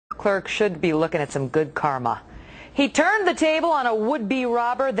clerk should be looking at some good karma. He turned the table on a would-be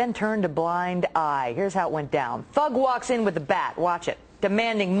robber, then turned a blind eye. Here's how it went down. Thug walks in with a bat, watch it,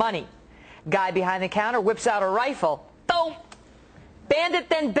 demanding money. Guy behind the counter whips out a rifle. Boom! Bandit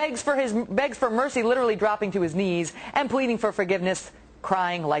then begs for mercy, literally dropping to his knees and pleading for forgiveness,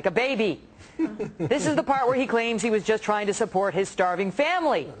 crying like a baby. This is the part where he claims he was just trying to support his starving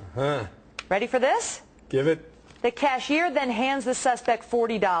family. Ready for this? Give it. The cashier then hands the suspect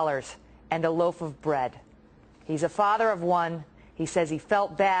 $40 and a loaf of bread. He's a father of one. He says he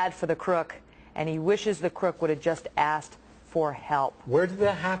felt bad for the crook, and he wishes the crook would have just asked for help. Where did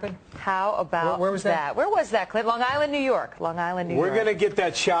that happen? How about where was that? Where was that, Clint? Long Island, New York. Long Island, New York. We're going to get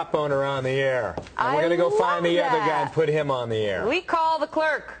that shop owner on the air. And we're going to go find the other guy and put him on the air. We call the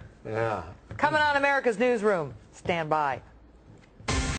clerk. Yeah. Coming on America's Newsroom. Stand by.